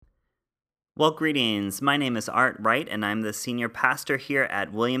Well, greetings. My name is Art Wright, and I'm the senior pastor here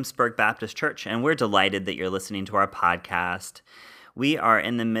at Williamsburg Baptist Church, and we're delighted that you're listening to our podcast. We are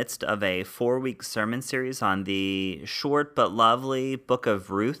in the midst of a 4-week sermon series on the short but lovely book of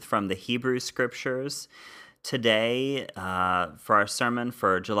Ruth from the Hebrew Scriptures. Today, for our sermon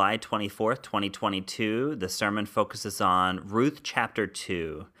for July 24th, 2022, the sermon focuses on Ruth chapter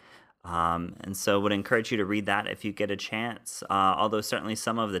 2. And so would encourage you to read that if you get a chance, although certainly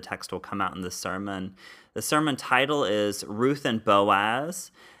some of the text will come out in the sermon. The sermon title is Ruth and Boaz,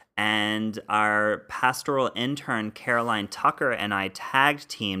 and our pastoral intern, Caroline Tucker, and I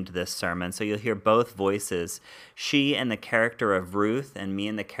tag-teamed this sermon, so you'll hear both voices, she in the character of Ruth and me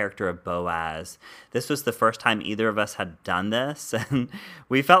in the character of Boaz. This was the first time either of us had done this, and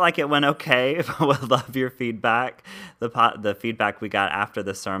we felt like it went okay, but we'll love your feedback. The feedback we got after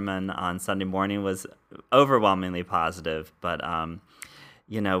the sermon on Sunday morning was overwhelmingly positive, but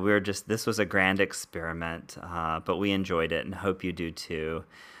this was a grand experiment, but we enjoyed it and hope you do too.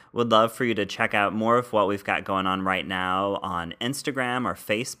 Would love for you to check out more of what we've got going on right now on Instagram or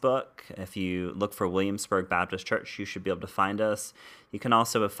Facebook. If you look for Williamsburg Baptist Church, you should be able to find us. You can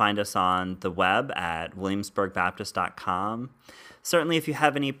also find us on the web at williamsburgbaptist.com. Certainly, if you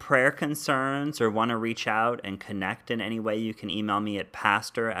have any prayer concerns or want to reach out and connect in any way, you can email me at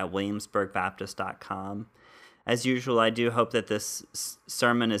pastor@williamsburgbaptist.com. As usual, I do hope that this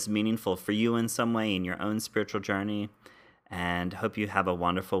sermon is meaningful for you in some way in your own spiritual journey, and hope you have a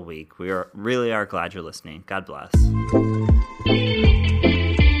wonderful week. We really are glad you're listening. God bless.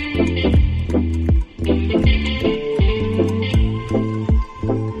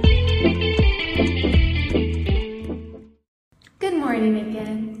 Good morning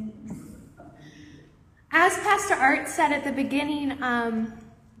again. As Pastor Art said at the beginning,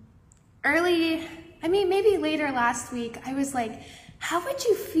 maybe later last week, I was like, how would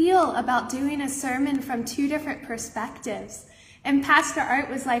you feel about doing a sermon from two different perspectives? And Pastor Art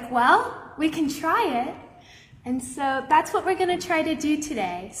was like, well, we can try it. And so that's what we're going to try to do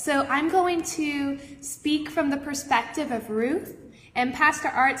today. So I'm going to speak from the perspective of Ruth, and Pastor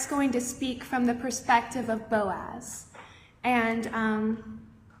Art's going to speak from the perspective of Boaz. And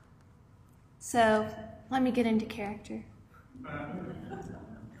so let me get into character.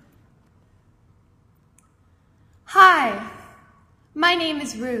 Hi. My name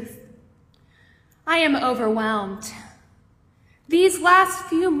is Ruth. I am overwhelmed. These last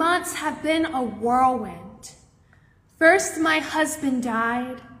few months have been a whirlwind. First, my husband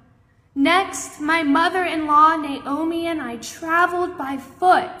died. Next, my mother-in-law, Naomi, and I traveled by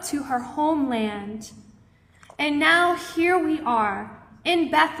foot to her homeland. And now here we are in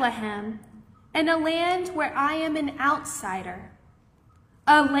Bethlehem, in a land where I am an outsider,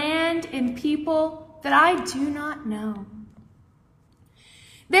 a land and people that I do not know.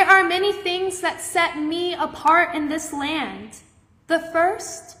 There are many things that set me apart in this land. The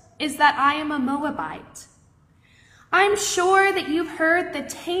first is that I am a Moabite. I'm sure that you've heard the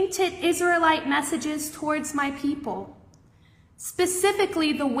tainted Israelite messages towards my people,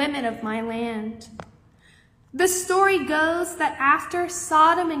 specifically the women of my land. The story goes that after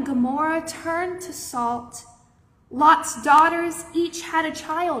Sodom and Gomorrah turned to salt, Lot's daughters each had a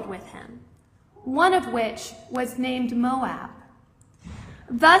child with him, one of which was named Moab,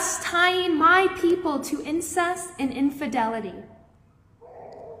 thus tying my people to incest and infidelity.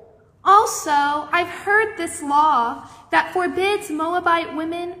 Also, I've heard this law that forbids Moabite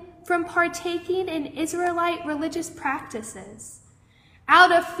women from partaking in Israelite religious practices,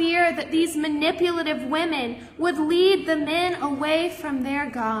 out of fear that these manipulative women would lead the men away from their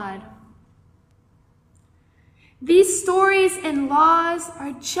God. These stories and laws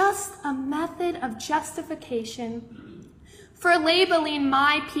are just a method of justification for labeling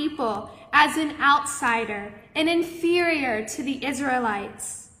my people as an outsider and inferior to the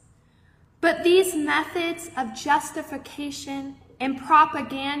Israelites. But these methods of justification and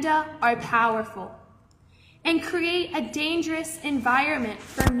propaganda are powerful and create a dangerous environment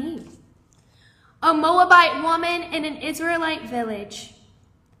for me, a Moabite woman in an Israelite village.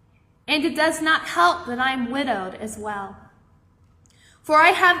 And it does not help that I'm widowed as well. For I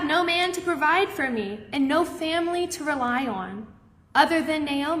have no man to provide for me and no family to rely on other than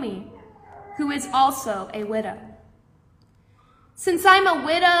Naomi, who is also a widow. Since I'm a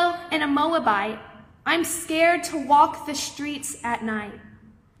widow and a Moabite, I'm scared to walk the streets at night,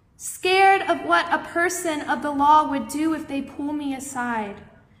 scared of what a person of the law would do if they pull me aside,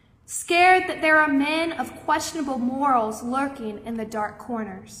 scared that there are men of questionable morals lurking in the dark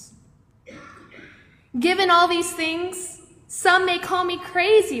corners. Given all these things, some may call me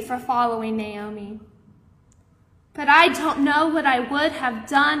crazy for following Naomi. But I don't know what I would have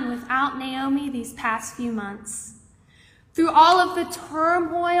done without Naomi these past few months. Through all of the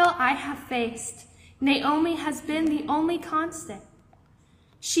turmoil I have faced, Naomi has been the only constant.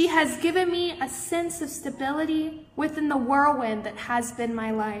 She has given me a sense of stability within the whirlwind that has been my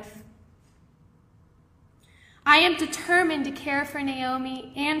life. I am determined to care for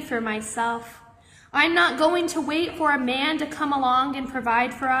Naomi and for myself. I'm not going to wait for a man to come along and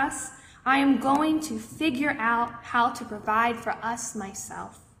provide for us. I am going to figure out how to provide for us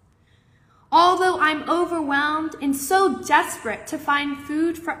myself. Although I'm overwhelmed and so desperate to find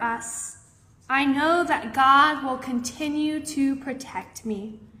food for us, I know that God will continue to protect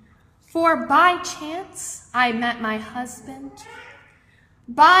me. For by chance, I met my husband.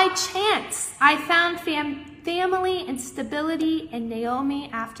 By chance, I found family and stability in Naomi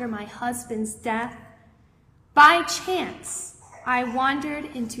after my husband's death. By chance, I wandered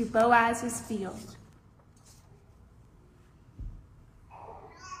into Boaz's field.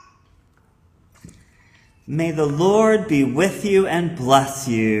 May the Lord be with you and bless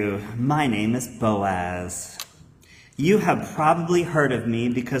you. My name is Boaz. You have probably heard of me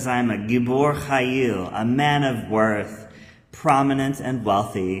because I am a Gibor Chayil, a man of worth, prominent and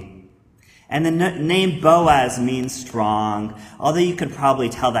wealthy. And the name Boaz means strong, although you could probably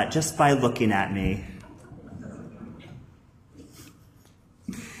tell that just by looking at me.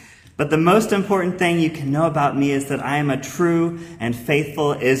 But the most important thing you can know about me is that I am a true and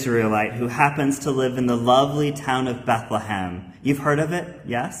faithful Israelite who happens to live in the lovely town of Bethlehem. You've heard of it,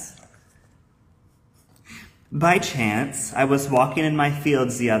 yes? By chance, I was walking in my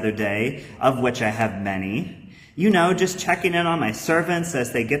fields the other day, of which I have many. You know, just checking in on my servants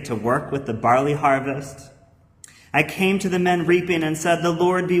as they get to work with the barley harvest. I came to the men reaping and said, "The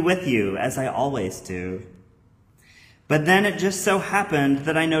Lord be with you," as I always do. But then it just so happened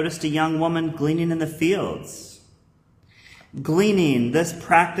that I noticed a young woman gleaning in the fields. Gleaning, this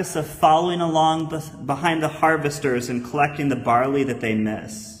practice of following along behind the harvesters and collecting the barley that they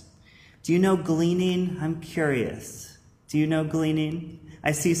miss. Do you know gleaning? I'm curious. Do you know gleaning?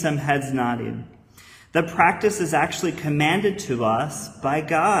 I see some heads nodding. The practice is actually commanded to us by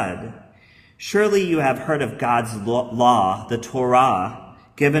God. Surely you have heard of God's law, the Torah,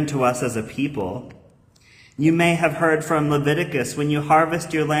 given to us as a people. You may have heard from Leviticus, when you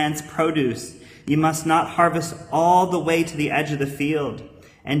harvest your land's produce, you must not harvest all the way to the edge of the field,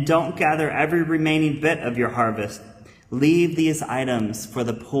 and don't gather every remaining bit of your harvest. Leave these items for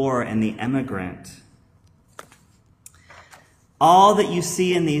the poor and the immigrant. All that you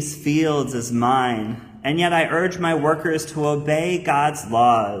see in these fields is mine, and yet I urge my workers to obey God's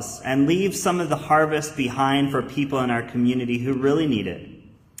laws and leave some of the harvest behind for people in our community who really need it.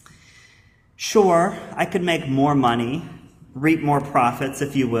 Sure, I could make more money, reap more profits,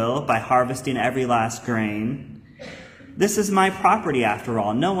 if you will, by harvesting every last grain. This is my property, after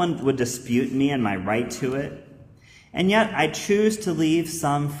all. No one would dispute me and my right to it. And yet I choose to leave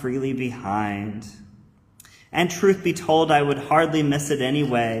some freely behind. And truth be told, I would hardly miss it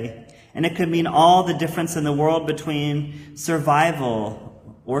anyway. And it could mean all the difference in the world between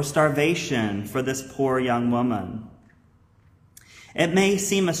survival or starvation for this poor young woman. It may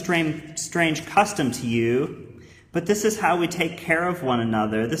seem a strange custom to you, but this is how we take care of one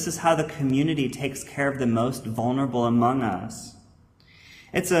another. This is how the community takes care of the most vulnerable among us.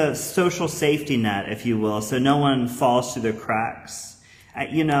 It's a social safety net, if you will, so no one falls through the cracks.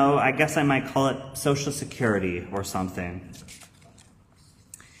 You know, I guess I might call it social security or something.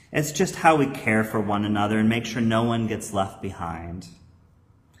 It's just how we care for one another and make sure no one gets left behind.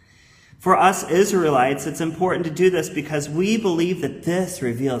 For us Israelites, it's important to do this because we believe that this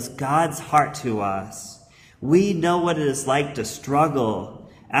reveals God's heart to us. We know what it is like to struggle.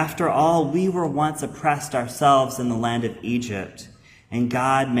 After all, we were once oppressed ourselves in the land of Egypt, and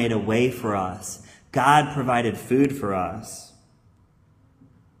God made a way for us. God provided food for us.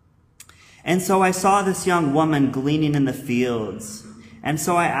 And so I saw this young woman gleaning in the fields. And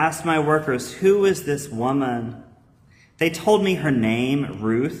so I asked my workers, "Who is this woman?" They told me her name,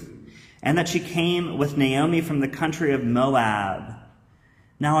 Ruth, and that she came with Naomi from the country of Moab.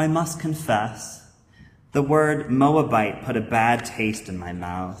 Now I must confess, the word Moabite put a bad taste in my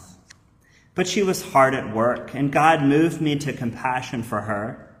mouth. But she was hard at work, and God moved me to compassion for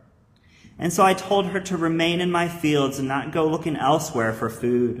her. And so I told her to remain in my fields and not go looking elsewhere for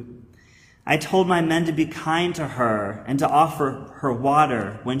food. I told my men to be kind to her and to offer her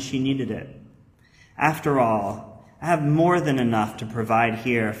water when she needed it. After all, I have more than enough to provide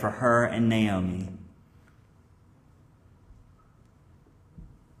here for her and Naomi.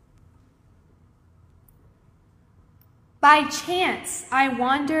 By chance, I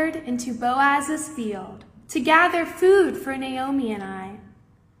wandered into Boaz's field to gather food for Naomi and I.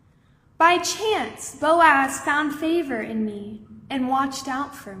 By chance, Boaz found favor in me and watched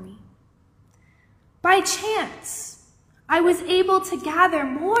out for me. By chance, I was able to gather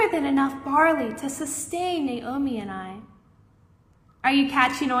more than enough barley to sustain Naomi and I. Are you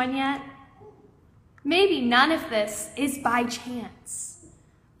catching on yet? Maybe none of this is by chance,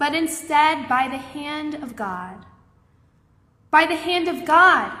 but instead by the hand of God. By the hand of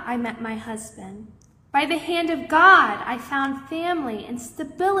God, I met my husband. By the hand of God, I found family and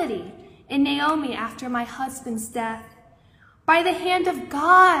stability in Naomi after my husband's death. By the hand of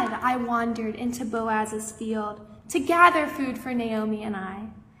God, I wandered into Boaz's field to gather food for Naomi and I.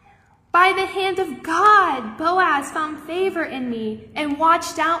 By the hand of God, Boaz found favor in me and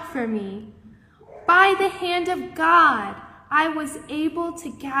watched out for me. By the hand of God, I was able to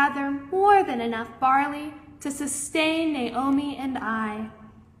gather more than enough barley to sustain Naomi and I.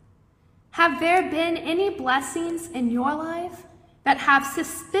 Have there been any blessings in your life that have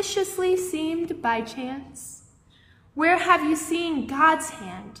suspiciously seemed by chance? Where have you seen God's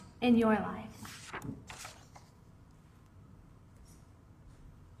hand in your life?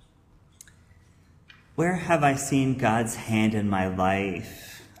 Where have I seen God's hand in my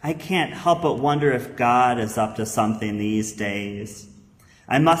life? I can't help but wonder if God is up to something these days.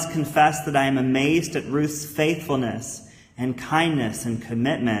 I must confess that I am amazed at Ruth's faithfulness and kindness and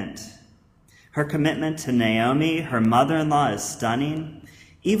commitment. Her commitment to Naomi, her mother-in-law, is stunning,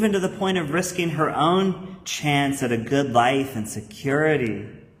 even to the point of risking her own chance at a good life and security.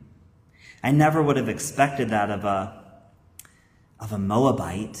 I never would have expected that of a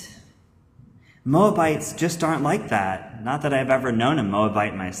Moabite. Moabites just aren't like that. Not that I've ever known a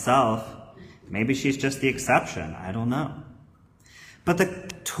Moabite myself. Maybe she's just the exception. I don't know. But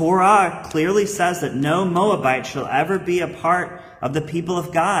the Torah clearly says that no Moabite shall ever be a part of the people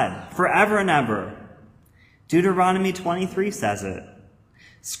of God forever and ever. Deuteronomy 23 says it.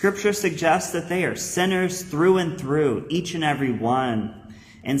 Scripture suggests that they are sinners through and through, each and every one,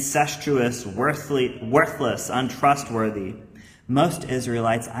 incestuous, worthless, untrustworthy. Most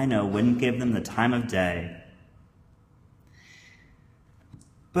Israelites I know wouldn't give them the time of day.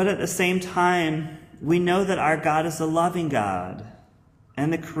 But at the same time, we know that our God is a loving God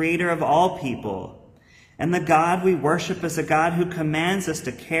and the creator of all people. And the God we worship is a God who commands us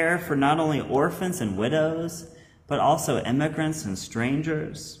to care for not only orphans and widows, but also immigrants and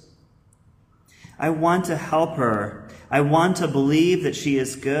strangers. I want to help her. I want to believe that she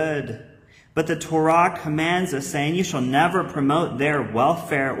is good. But the Torah commands us, saying, you shall never promote their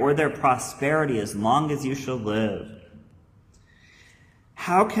welfare or their prosperity as long as you shall live.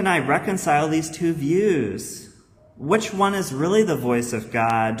 How can I reconcile these two views? Which one is really the voice of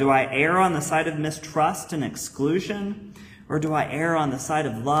God? Do I err on the side of mistrust and exclusion, or do I err on the side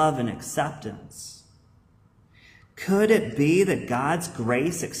of love and acceptance? Could it be that God's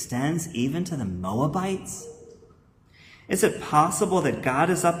grace extends even to the Moabites? Is it possible that God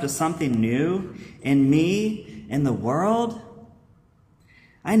is up to something new in me, in the world?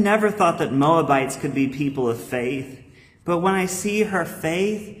 I never thought that Moabites could be people of faith, but when I see her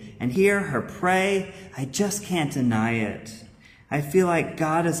faith and hear her pray, I just can't deny it. I feel like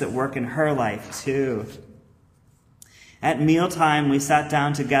God is at work in her life too. At mealtime, we sat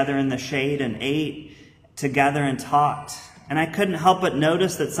down together in the shade and ate together and talked. And I couldn't help but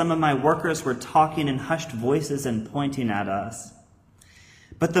notice that some of my workers were talking in hushed voices and pointing at us.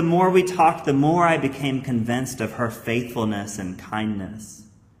 But the more we talked, the more I became convinced of her faithfulness and kindness.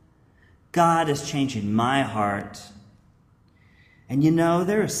 God is changing my heart. And you know,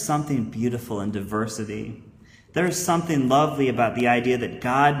 there is something beautiful in diversity. There is something lovely about the idea that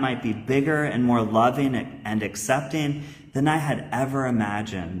God might be bigger and more loving and accepting than I had ever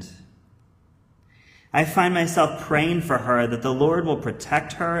imagined. I find myself praying for her that the Lord will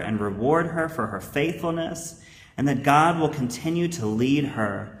protect her and reward her for her faithfulness, and that God will continue to lead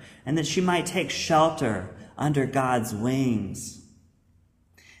her, and that she might take shelter under God's wings.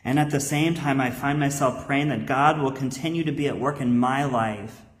 And at the same time, I find myself praying that God will continue to be at work in my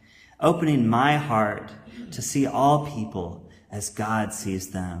life, opening my heart to see all people as God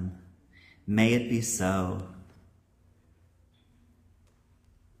sees them. May it be so.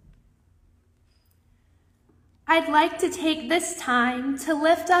 I'd like to take this time to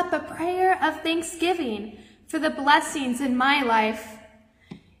lift up a prayer of thanksgiving for the blessings in my life.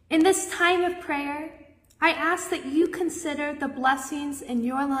 In this time of prayer, I ask that you consider the blessings in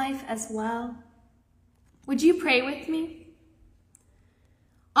your life as well. Would you pray with me?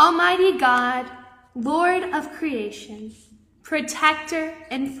 Almighty God, Lord of creation, protector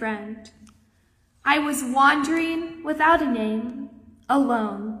and friend, I was wandering without a name,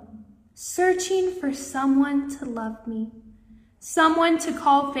 alone, searching for someone to love me, someone to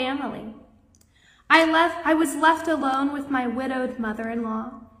call family. I was left alone with my widowed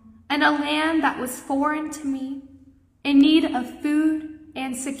mother-in-law in a land that was foreign to me, in need of food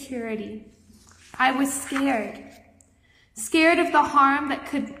and security. I was scared of the harm that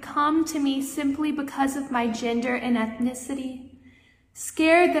could come to me simply because of my gender and ethnicity,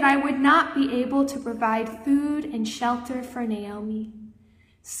 scared that I would not be able to provide food and shelter for Naomi,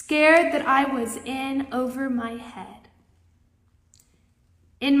 scared that I was in over my head.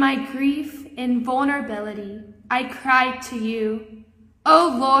 In my grief and vulnerability, I cried to you,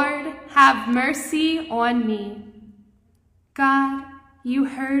 "O Lord, have mercy on me." God, you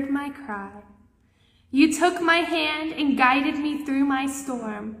heard my cry. You took my hand and guided me through my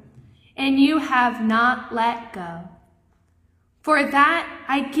storm, and you have not let go. For that,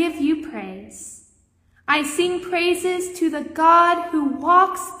 I give you praise. I sing praises to the God who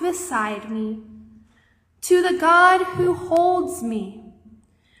walks beside me, to the God who holds me,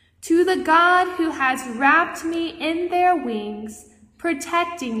 to the God who has wrapped me in their wings,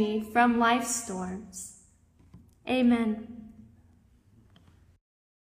 protecting me from life's storms. Amen.